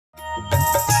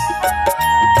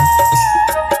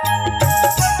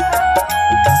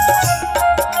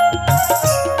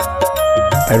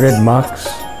I read Marx,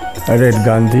 I read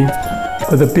Gandhi,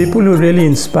 but the people who really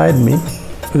inspired me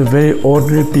were the very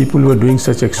ordinary people who were doing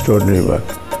such extraordinary work.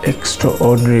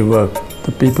 Extraordinary work.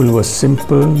 The people who were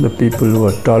simple, the people who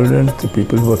were tolerant, the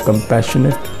people who were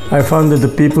compassionate. I found that the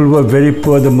people who were very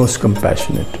poor, the most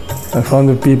compassionate. I found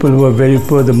the people who were very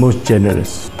poor, the most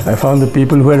generous. I found the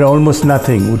people who had almost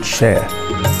nothing would share.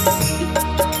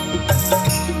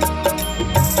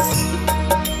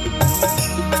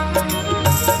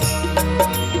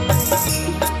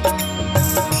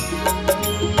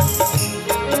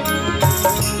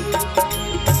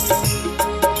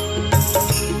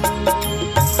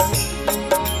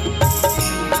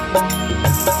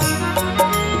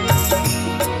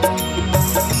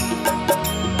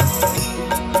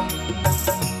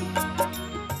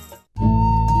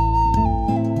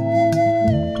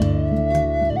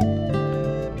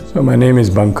 So my name is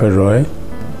Bankar Roy.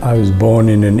 I was born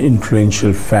in an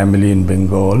influential family in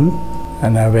Bengal,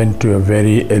 and I went to a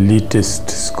very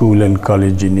elitist school and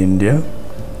college in India.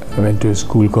 I went to a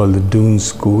school called the Doon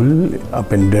School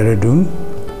up in Dehradun,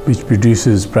 which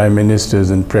produces prime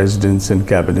ministers and presidents and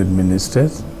cabinet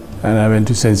ministers. And I went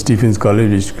to St. Stephen's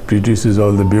College, which produces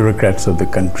all the bureaucrats of the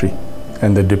country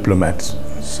and the diplomats.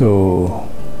 So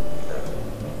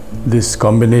this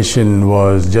combination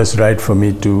was just right for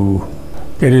me to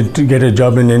get a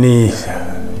job in any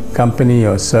company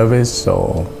or service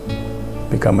or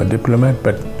become a diplomat.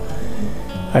 But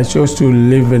I chose to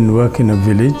live and work in a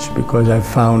village because I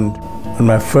found on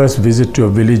my first visit to a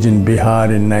village in Bihar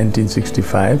in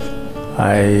 1965,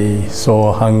 I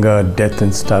saw hunger, death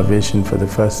and starvation for the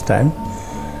first time.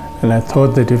 And I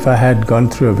thought that if I had gone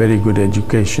through a very good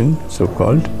education,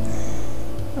 so-called,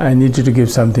 I needed to give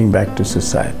something back to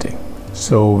society.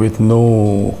 So with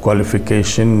no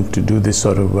qualification to do this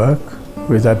sort of work,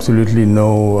 with absolutely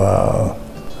no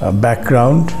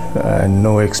background and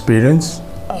no experience,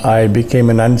 I became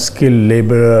an unskilled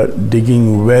laborer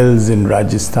digging wells in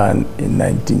Rajasthan in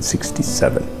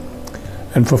 1967.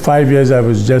 And for 5 years I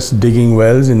was just digging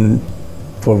wells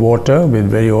for water with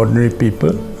very ordinary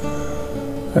people.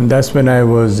 And that's when I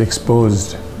was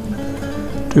exposed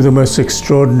to the most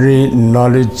extraordinary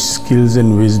knowledge, skills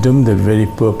and wisdom that very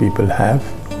poor people have,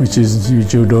 which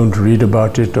you don't read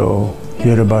about it or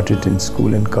hear about it in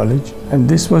school and college. And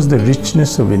this was the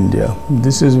richness of India.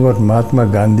 This is what Mahatma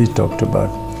Gandhi talked about.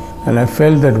 And I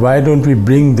felt that why don't we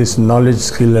bring this knowledge,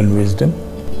 skill and wisdom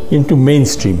into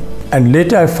mainstream? And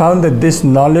later I found that this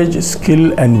knowledge,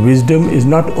 skill and wisdom is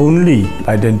not only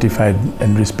identified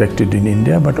and respected in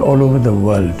India, but all over the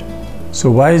world. So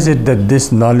why is it that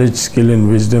this knowledge, skill and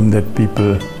wisdom that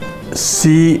people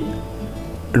see,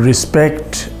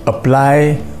 respect,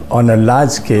 apply on a large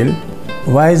scale,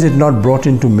 why is it not brought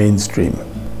into mainstream?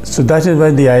 So that is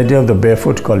why the idea of the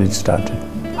Barefoot College started.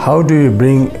 How do you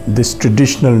bring this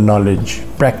traditional knowledge,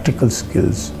 practical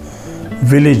skills,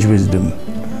 village wisdom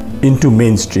into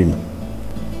mainstream?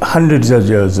 Hundreds of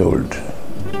years old,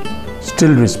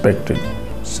 still respected.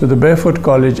 So the Barefoot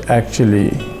College actually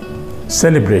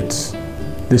celebrates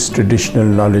this traditional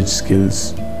knowledge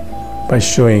skills by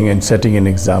showing and setting an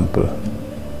example.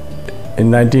 In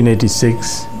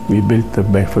 1986, we built the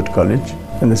Barefoot College,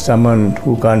 and someone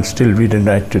who can't still read and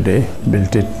write today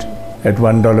built it at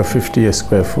 $1.50 a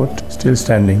square foot, still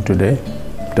standing today,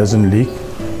 doesn't leak,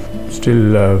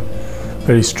 still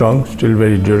very strong, still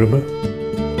very durable.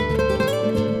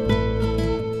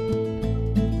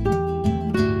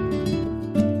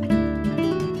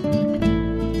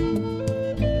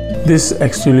 This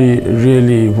actually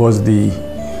really was the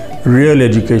real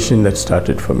education that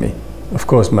started for me. Of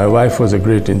course, my wife was a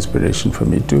great inspiration for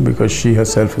me too, because she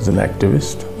herself is an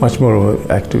activist, much more of an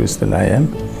activist than I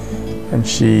am. And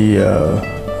she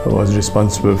was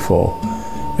responsible for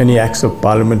many acts of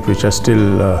parliament which are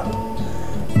still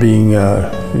being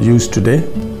used today.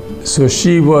 So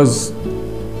she was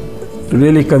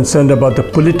really concerned about the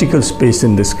political space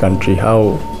in this country,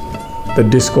 how the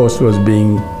discourse was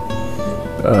being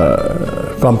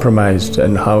compromised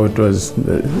and how it was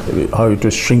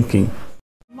shrinking.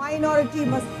 Minority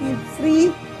must feel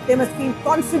free, they must feel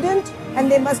confident,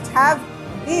 and they must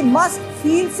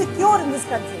feel secure in this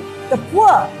country. The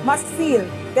poor must feel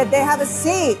that they have a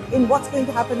say in what's going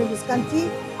to happen in this country,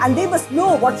 and they must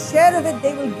know what share of it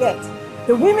they will get.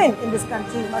 The women in this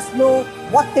country must know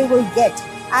what they will get,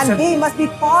 and they must be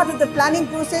part of the planning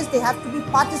process. They have to be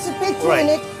participatory in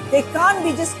it. They can't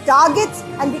be just targets,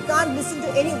 and we can't listen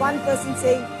to any one person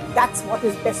saying that's what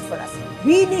is best for us.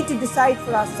 We need to decide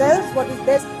for ourselves what is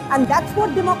best, and that's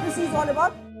what democracy is all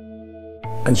about.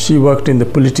 and she worked in the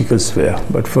political sphere.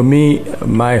 But for me,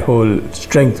 my whole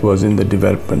strength was in the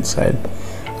development side.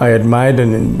 I admired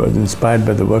and was inspired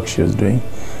by the work she was doing,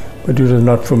 but it was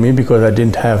not for me because I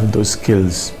didn't have those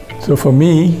skills. So for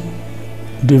me,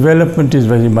 development is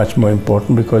very much more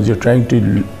important because you're trying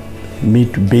to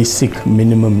meet basic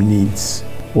minimum needs: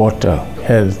 water,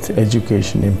 health,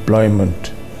 education,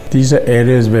 employment. These are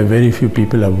areas where very few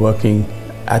people are working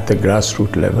at the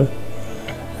grassroots level.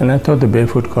 And I thought the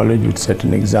Barefoot College would set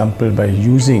an example by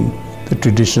using the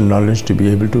traditional knowledge to be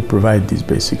able to provide these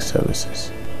basic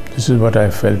services. This is what I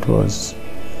felt was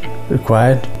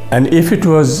required. And if it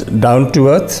was down to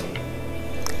earth,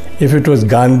 if it was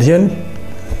Gandhian,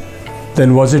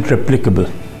 then was it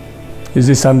replicable? Is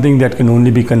this something that can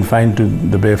only be confined to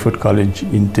the Barefoot College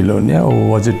in Tilonia, or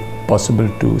was it possible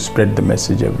to spread the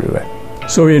message everywhere?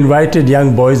 So we invited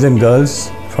young boys and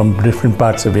girls from different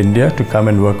parts of India to come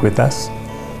and work with us,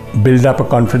 build up a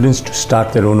confidence to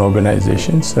start their own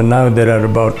organizations. So now there are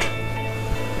about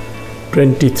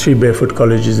 23 Barefoot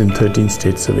colleges in 13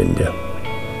 states of India.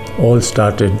 All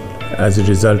started as a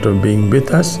result of being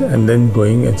with us and then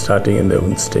going and starting in their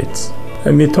own states.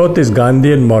 And we thought this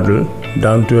Gandhian model,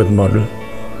 down-to-earth model,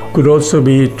 could also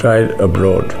be tried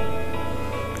abroad.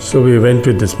 So we went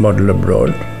with this model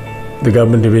abroad. The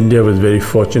government of India was very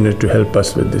fortunate to help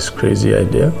us with this crazy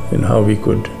idea in how we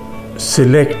could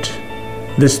select,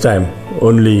 this time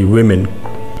only women,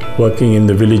 working in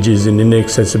the villages, in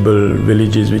inaccessible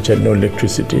villages which had no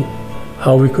electricity,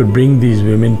 how we could bring these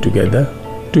women together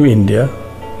to India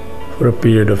for a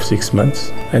period of 6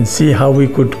 months and see how we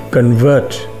could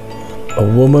convert a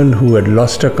woman who had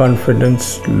lost her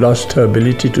confidence, lost her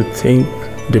ability to think,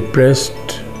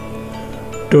 depressed,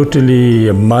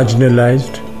 totally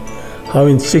marginalized, how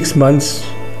in 6 months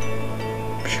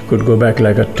she could go back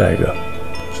like a tiger.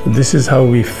 So this is how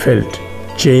we felt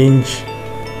change,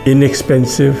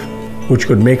 inexpensive, which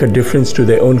could make a difference to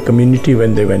their own community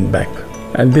when they went back.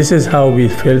 And this is how we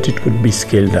felt it could be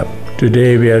scaled up.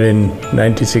 Today we are in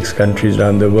 96 countries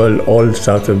around the world, all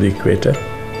south of the equator,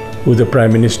 who the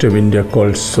Prime Minister of India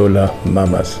called solar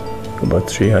mamas. About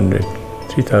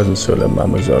 3,000 solar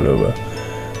mamas all over.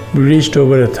 We reached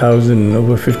over 1,000,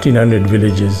 over 1,500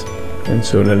 villages, and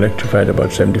solar electrified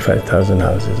about 75,000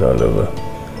 houses all over.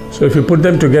 So if you put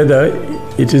them together,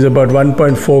 it is about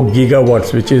 1.4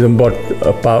 gigawatts, which is about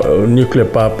a nuclear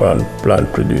power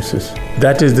plant produces.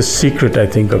 That is the secret, I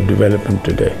think, of development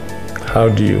today. How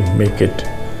do you make it?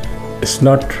 It's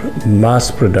not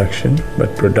mass production,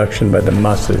 but production by the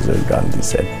masses, as Gandhi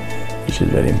said, which is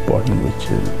very important, which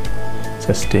is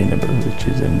sustainable, which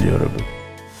is endurable.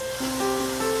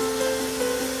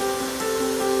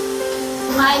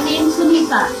 My name is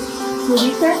Sunita.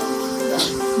 Sunita? Yes.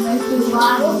 Nice to meet you.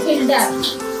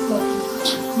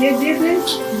 Yes, yes.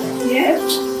 Yes.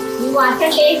 You want a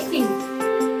tasting?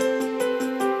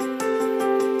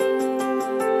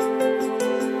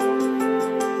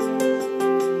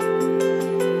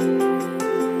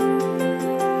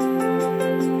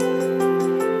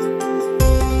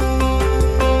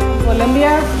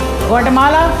 Colombia,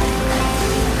 Guatemala.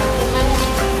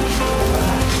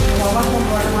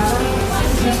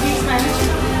 You speak Spanish?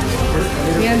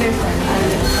 We understand.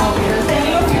 Okay. Can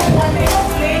you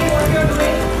explain what you're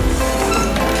doing?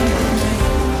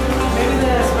 Maybe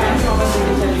the Spanish office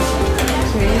will tell you.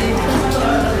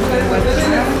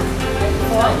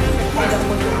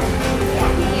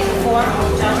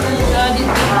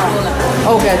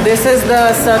 Okay, this is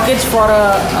the circuits for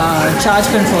a charge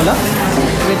controller,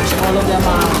 which all of them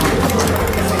are.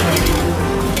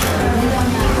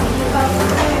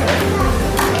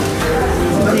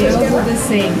 They all do the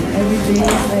same. Every day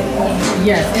is like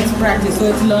yes, it's practice. So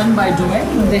it's learned by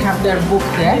doing. They have their book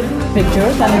there,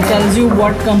 pictures, and it tells you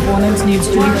what components needs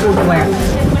to be put where.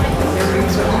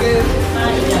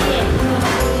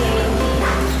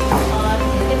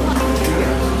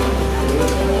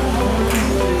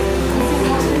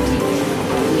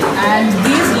 And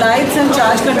these lights and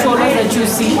charge controllers that you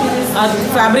see are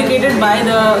fabricated by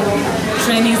the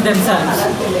trainees themselves.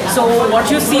 So what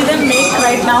you see them make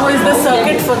right now is the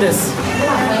circuit for this.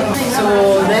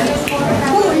 So then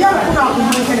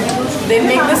they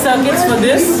make the circuits for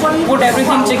this, put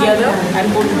everything together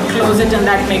and close it, and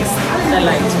that makes the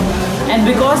light. And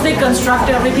because they construct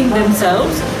everything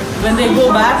themselves, when they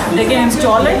go back, they can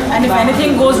install it, and if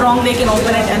anything goes wrong, they can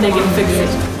open it and they can fix it.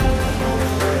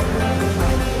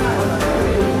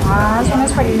 Es una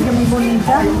experiencia muy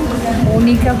bonita,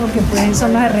 única, porque pues eso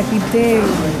no se repite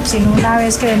sino una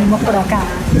vez que venimos por acá.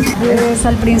 Pues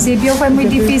al principio fue muy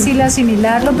difícil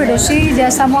asimilarlo, pero sí, ya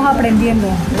estamos aprendiendo.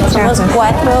 Somos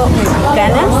 4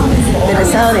 mexicanas del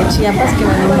estado de Chiapas que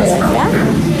venimos acá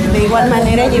De igual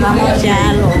manera llevamos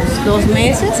ya los 2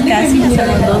 meses, casi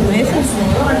hacemos 2 meses.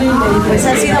 Pues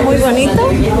ha sido muy bonito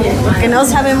porque no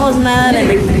sabemos nada de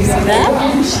electricidad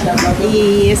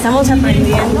y estamos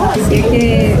aprendiendo.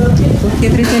 ¿Qué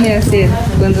pretende hacer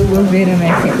cuando volver a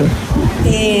México?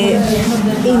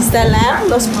 Instalar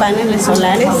los paneles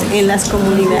solares en las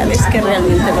comunidades que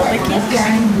realmente lo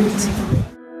requieren.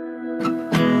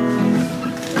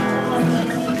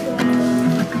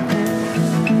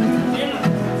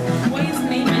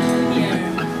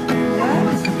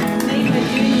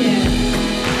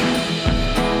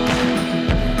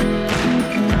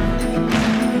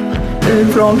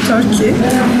 From Turkey.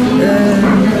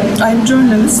 I'm a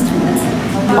journalist.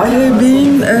 I have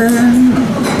been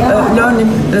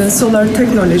learning solar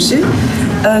technology,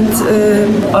 and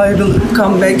I will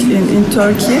come back in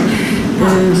Turkey.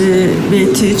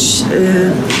 We teach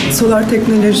solar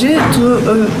technology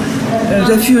to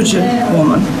refugee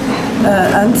women,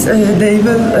 and they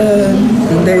will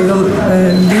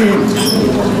be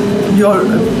your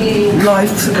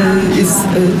life is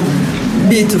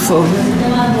beautiful,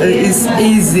 is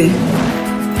easy.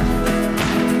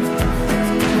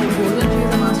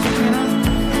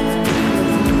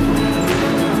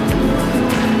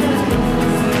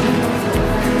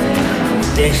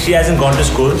 She hasn't gone to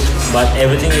school, but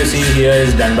everything you see here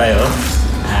is done by her,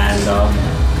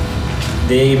 and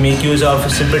they make use of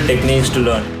simple techniques to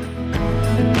learn.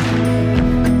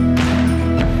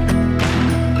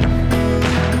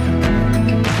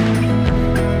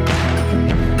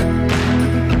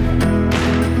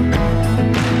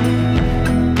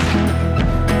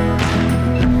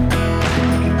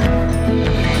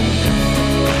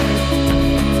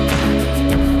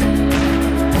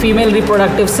 Female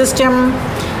reproductive system,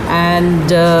 and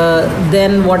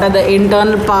then what are the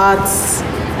internal parts,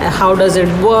 how does it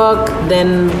work,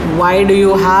 then why do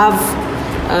you have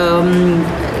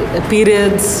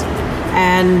periods,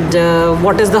 and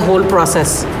what is the whole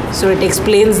process. So it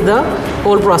explains the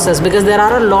whole process, because there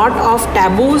are a lot of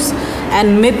taboos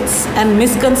and myths and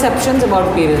misconceptions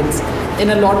about periods.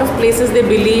 In a lot of places they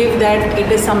believe that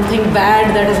it is something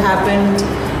bad that has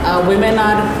happened, women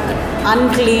are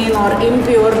unclean or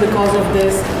impure because of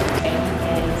this.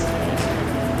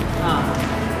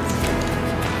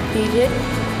 Period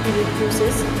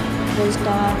process will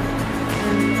start.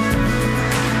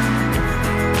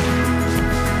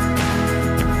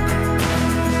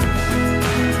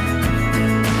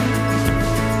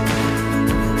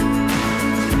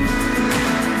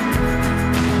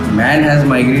 Man has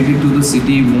migrated to the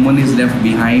city, woman is left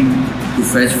behind to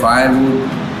fetch firewood,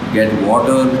 get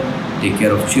water, take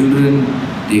care of children,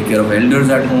 take care of elders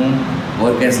at home,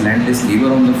 work as landless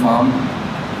labor on the farm.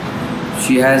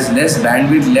 She has less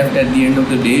bandwidth left at the end of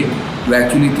the day to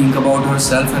actually think about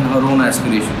herself and her own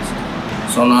aspirations.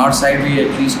 So on our side, we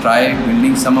at least try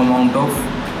building some amount of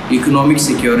economic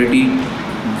security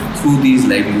through these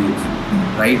livelihoods.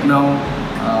 Right now,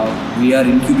 we are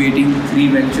incubating 3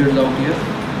 ventures out here.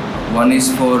 One is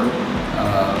for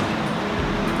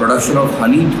production of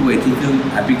honey through ethical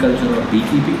apiculture or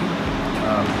beekeeping,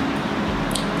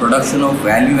 production of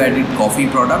value-added coffee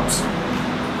products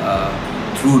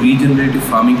through regenerative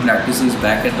farming practices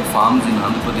back at the farms in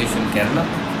Andhra Pradesh and Kerala,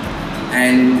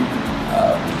 and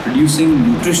producing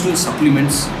nutritional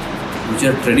supplements which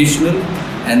are traditional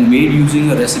and made using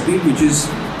a recipe which is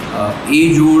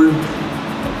age-old,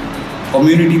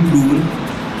 community proven,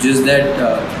 just that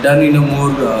done in a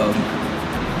more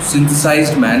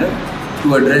synthesized manner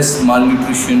to address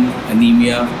malnutrition,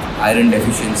 anemia, iron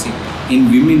deficiency in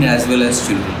women as well as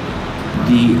children.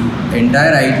 The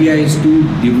entire idea is to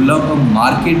develop a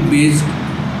market-based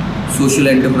social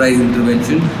enterprise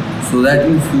intervention so that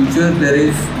in future there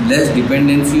is less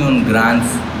dependency on grants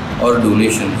or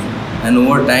donations, and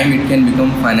over time it can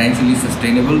become financially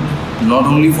sustainable, not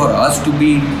only for us to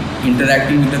be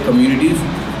interacting with the communities,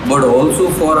 but also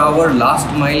for our last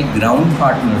mile ground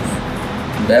partners.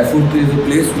 Barefoot is a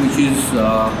place which is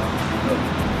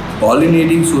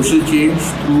pollinating social change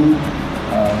through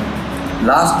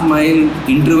last mile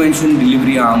intervention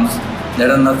delivery arms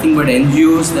that are nothing but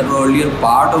NGOs that were earlier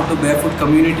part of the Barefoot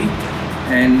community,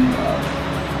 and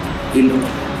in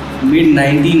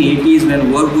mid-1980s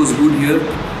when work was good here,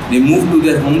 they moved to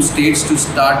their home states to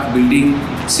start building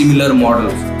similar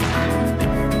models.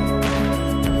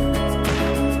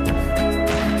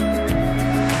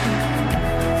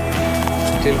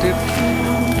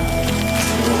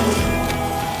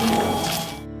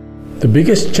 The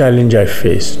biggest challenge I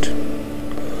faced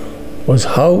was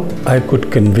how I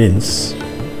could convince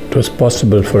it was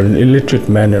possible for an illiterate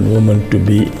man and woman to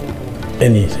be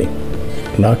anything.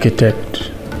 An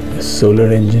architect, a solar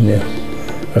engineer,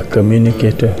 a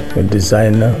communicator, a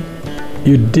designer.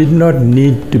 You did not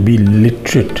need to be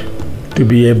literate to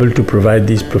be able to provide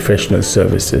these professional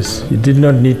services. You did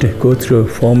not need to go through a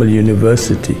formal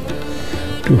university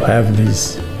to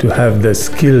have the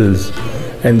skills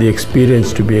and the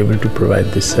experience to be able to provide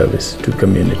this service to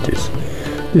communities.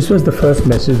 This was the first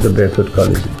message the Barefoot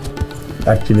College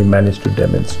actually managed to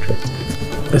demonstrate.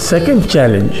 The second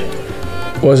challenge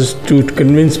was to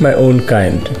convince my own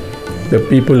kind, the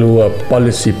people who are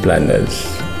policy planners,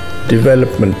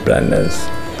 development planners,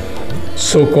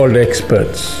 so-called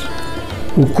experts,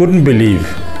 who couldn't believe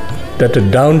that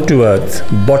a down-to-earth,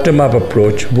 bottom-up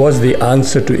approach was the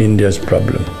answer to India's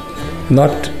problem,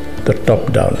 not the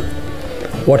top-down.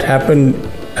 What happened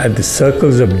at the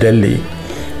circles of Delhi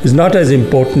is not as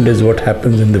important as what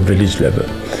happens in the village level.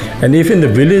 And if in the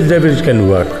village level it can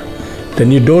work,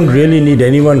 then you don't really need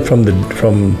anyone from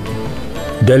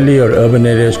Delhi or urban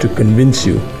areas to convince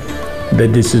you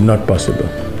that this is not possible.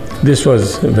 This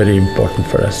was very important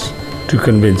for us to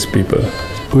convince people.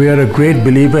 We are a great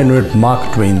believer in what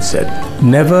Mark Twain said.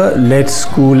 Never let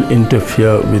school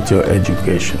interfere with your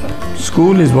education.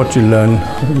 School is what you learn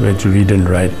where to read and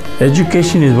write.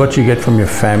 Education is what you get from your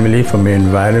family, from your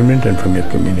environment, and from your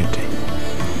community.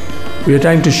 We are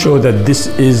trying to show that this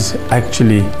is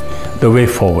actually the way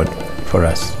forward for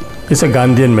us. It's a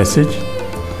Gandhian message,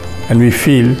 and we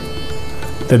feel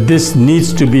that this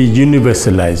needs to be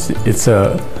universalized. It's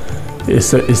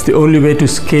the only way to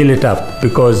scale it up,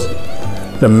 because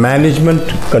the management,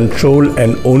 control,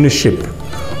 and ownership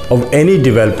of any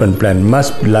development plan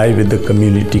must lie with the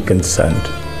community concerned.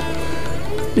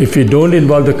 If you don't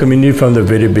involve the community from the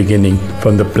very beginning,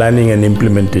 from the planning and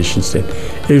implementation stage,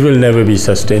 it will never be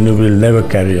sustainable, it will never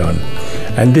carry on.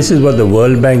 And this is what the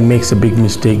World Bank makes a big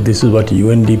mistake. This is what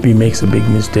UNDP makes a big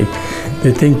mistake.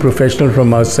 They think professionals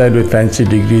from outside with fancy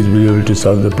degrees will be able to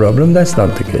solve the problem. That's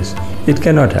not the case. It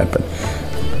cannot happen.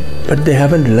 But they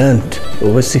haven't learned.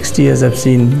 Over 60 years I've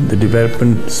seen the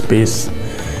development space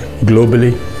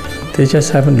globally. They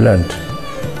just haven't learned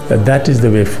that that is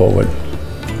the way forward.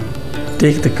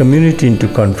 Take the community into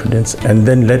confidence and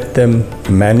then let them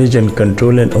manage and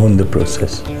control and own the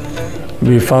process.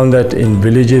 We found that in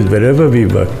villages, wherever we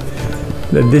work,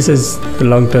 that this is the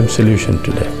long-term solution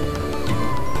today.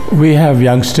 We have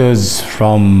youngsters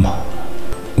from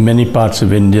many parts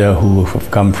of India who have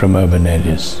come from urban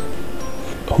areas,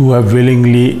 who have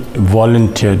willingly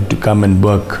volunteered to come and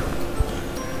work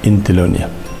in Tilonia.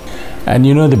 And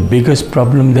you know, the biggest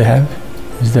problem they have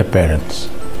is their parents.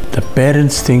 The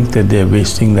parents think that they're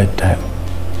wasting their time.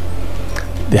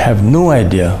 They have no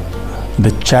idea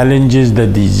the challenges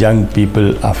that these young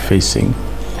people are facing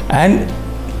and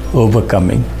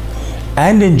overcoming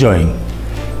and enjoying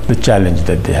the challenge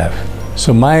that they have.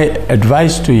 So my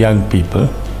advice to young people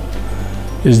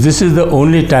is, this is the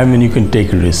only time when you can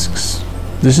take risks.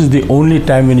 This is the only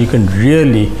time when you can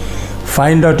really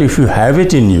find out if you have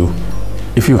it in you,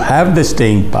 if you have the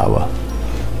staying power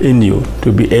in you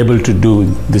to be able to do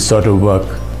this sort of work.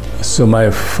 So my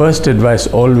first advice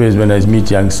always when I meet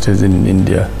youngsters in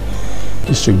India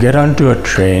is to get onto a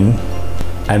train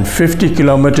and 50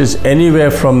 kilometers anywhere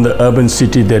from the urban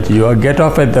city that you are, get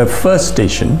off at the first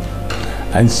station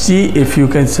and see if you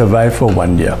can survive for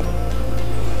 1 year.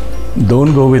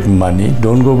 Don't go with money,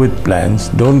 don't go with plans,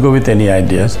 don't go with any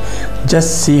ideas.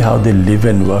 Just see how they live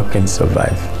and work and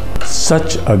survive.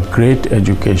 Such a great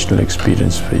educational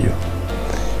experience for you.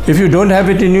 If you don't have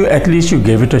it in you, at least you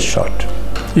gave it a shot.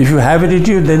 If you have it in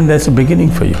you, then that's a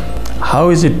beginning for you. How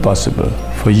is it possible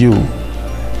for you,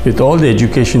 with all the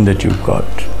education that you've got,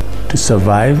 to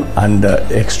survive under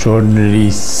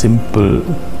extraordinary simple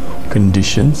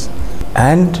conditions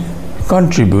and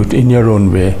contribute in your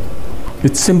own way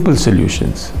with simple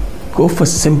solutions? Go for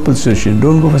simple solutions.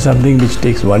 Don't go for something which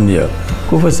takes 1 year.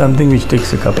 Go for something which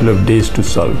takes a couple of days to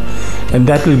solve, and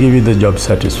that will give you the job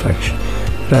satisfaction.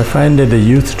 But I find that the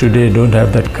youth today don't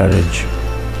have that courage,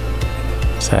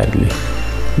 sadly.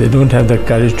 They don't have that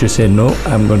courage to say, no,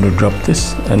 I'm going to drop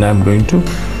this and I'm going to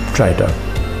try it out.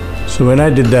 So when I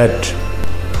did that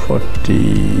 50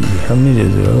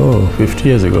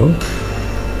 years ago,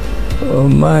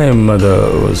 my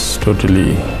mother was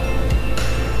totally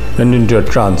went into a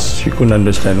trance. She couldn't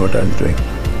understand what I was doing.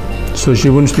 So she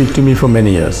wouldn't speak to me for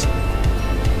many years.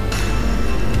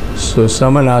 So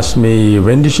someone asked me,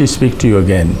 when did she speak to you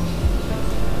again?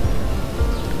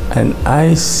 And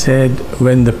I said,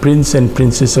 when the Prince and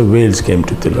Princess of Wales came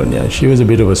to Tilonia. She was a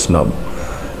bit of a snob.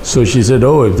 So she said,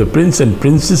 oh, if the Prince and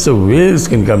Princess of Wales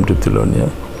can come to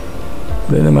Tilonia,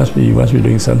 then you must be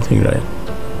doing something right.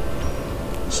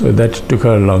 So that took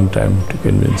her a long time to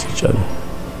convince each other.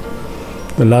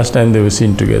 The last time they were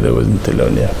seen together was in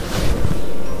Thilonia.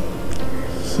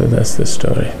 So that's the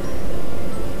story.